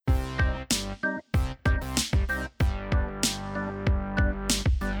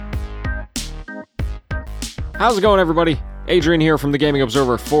How's it going, everybody? Adrian here from the Gaming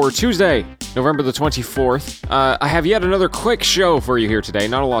Observer for Tuesday, November the 24th. I have yet another quick show for you here today.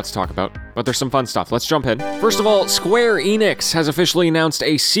 Not a lot to talk about, but there's some fun stuff. Let's jump in. First of all, Square Enix has officially announced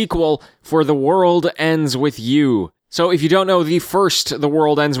a sequel for The World Ends With You. So if you don't know, the first The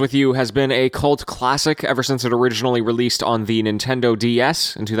World Ends With You has been a cult classic ever since it originally released on the Nintendo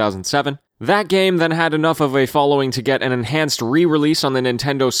DS in 2007. That game then had enough of a following to get an enhanced re-release on the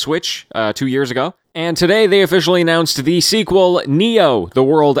Nintendo Switch 2 years ago. And today they officially announced the sequel, Neo, The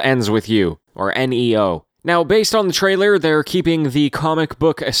World Ends With You, or NEO. Now, based on the trailer, they're keeping the comic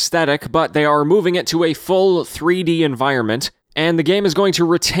book aesthetic, but they are moving it to a full 3D environment. And the game is going to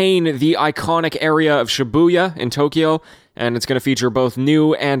retain the iconic area of Shibuya in Tokyo, and it's going to feature both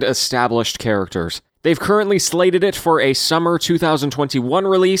new and established characters. They've currently slated it for a summer 2021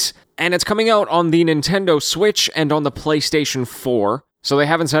 release, and it's coming out on the Nintendo Switch and on the PlayStation 4, so they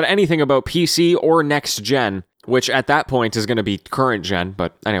haven't said anything about PC or next gen, which at that point is going to be current gen,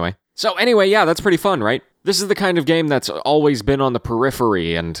 but anyway. So anyway, yeah, that's pretty fun, right? This is the kind of game that's always been on the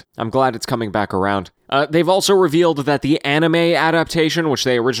periphery, and I'm glad it's coming back around. They've also revealed that the anime adaptation, which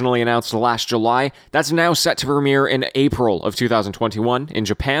they originally announced last July, that's now set to premiere in April of 2021 in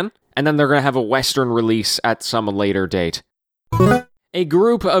Japan, and then they're going to have a Western release at some later date. A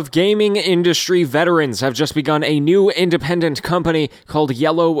group of gaming industry veterans have just begun a new independent company called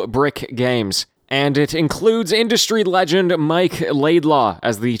Yellow Brick Games. And it includes industry legend Mike Laidlaw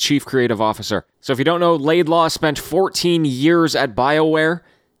as the chief creative officer. So if you don't know, Laidlaw spent 14 years at BioWare.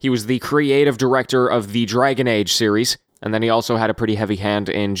 He was the creative director of the Dragon Age series, and then he also had a pretty heavy hand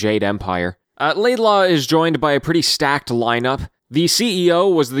in Jade Empire. Laidlaw is joined by a pretty stacked lineup. The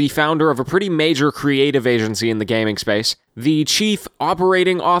CEO was the founder of a pretty major creative agency in the gaming space. The chief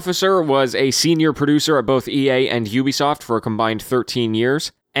operating officer was a senior producer at both EA and Ubisoft for a combined 13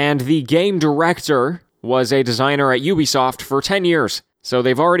 years. And the game director was a designer at Ubisoft for 10 years. So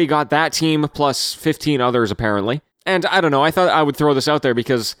they've already got that team plus 15 others, apparently. And I don't know, I thought I would throw this out there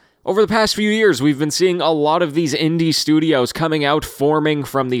because over the past few years, we've been seeing a lot of these indie studios coming out, forming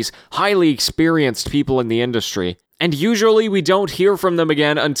from these highly experienced people in the industry. And usually we don't hear from them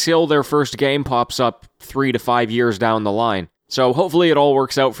again until their first game pops up 3 to 5 years down the line. So hopefully it all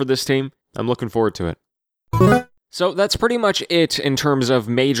works out for this team. I'm looking forward to it. So that's pretty much it in terms of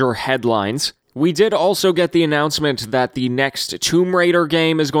major headlines. We did also get the announcement that the next Tomb Raider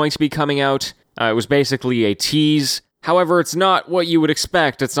game is going to be coming out. It was basically a tease. However, it's not what you would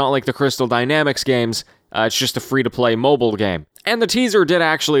expect. It's not like the Crystal Dynamics games. It's just a free-to-play mobile game. And the teaser did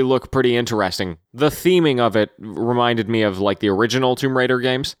actually look pretty interesting. The theming of it reminded me of like the original Tomb Raider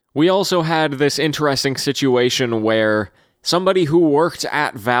games. We also had this interesting situation where somebody who worked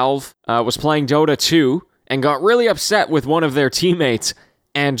at Valve was playing Dota 2, and got really upset with one of their teammates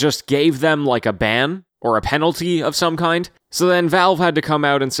and just gave them like a ban or a penalty of some kind. So then Valve had to come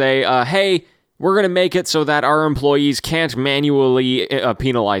out and say, hey, we're going to make it so that our employees can't manually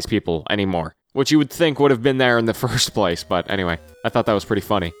penalize people anymore. Which you would think would have been there in the first place, but anyway, I thought that was pretty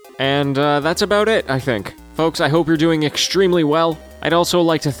funny. And that's about it, I think. Folks, I hope you're doing extremely well. I'd also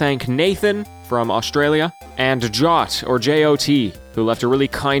like to thank Nathan from Australia and Jot, or J-O-T, who left a really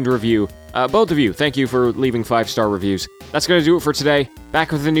kind review. Both of you, thank you for leaving 5-star reviews. That's going to do it for today.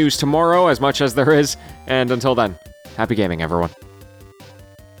 Back with the news tomorrow, as much as there is. And until then, happy gaming, everyone.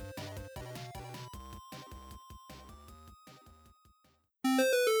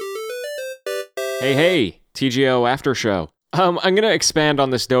 Hey, TGO After-Show. I'm going to expand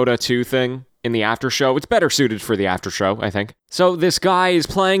on this Dota 2 thing in the After-Show. It's better suited for the After-Show, I think. So this guy is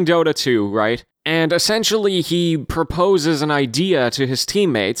playing Dota 2, right? And essentially he proposes an idea to his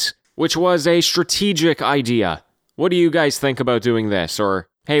teammates, which was a strategic idea. What do you guys think about doing this? Or,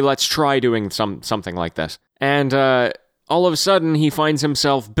 hey, let's try doing something like this. And all of a sudden, he finds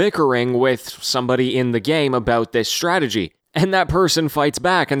himself bickering with somebody in the game about this strategy. And that person fights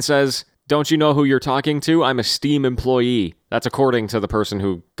back and says, don't you know who you're talking to? I'm a Steam employee. That's according to the person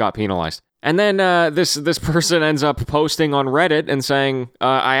who got penalized. And then this person ends up posting on Reddit and saying,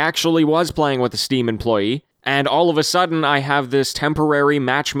 I actually was playing with a Steam employee. And all of a sudden, I have this temporary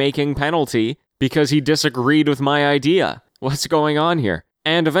matchmaking penalty because he disagreed with my idea. What's going on here?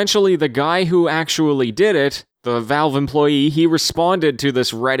 And eventually, the guy who actually did it, the Valve employee, he responded to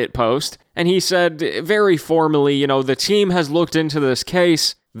this Reddit post, and he said, very formally, the team has looked into this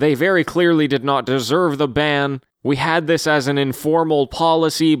case. They very clearly did not deserve the ban. We had this as an informal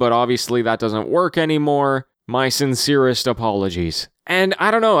policy, but obviously that doesn't work anymore. My sincerest apologies. And I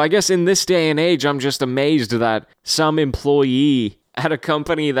don't know, I guess in this day and age, I'm just amazed that some employee at a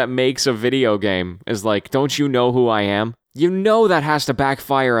company that makes a video game is like, don't you know who I am? You know that has to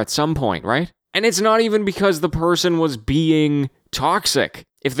backfire at some point, right? And it's not even because the person was being toxic.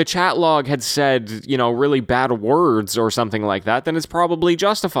 If the chat log had said, really bad words or something like that, then it's probably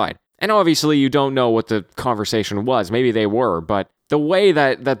justified. And obviously you don't know what the conversation was. Maybe they were, but the way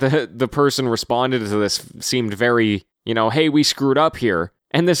that the person responded to this seemed very, hey, we screwed up here.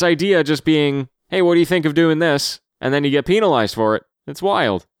 And this idea just being, hey, what do you think of doing this? And then you get penalized for it. It's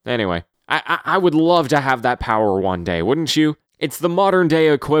wild. Anyway, I would love to have that power one day, wouldn't you? It's the modern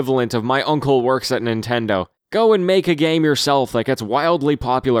day equivalent of my uncle works at Nintendo. Go and make a game yourself that gets wildly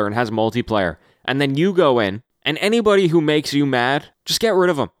popular and has multiplayer. And then you go in, and anybody who makes you mad, just get rid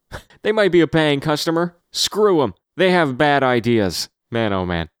of them. They might be a paying customer. Screw them. They have bad ideas. Man, oh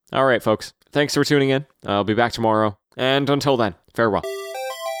man. All right, folks. Thanks for tuning in. I'll be back tomorrow. And until then, farewell.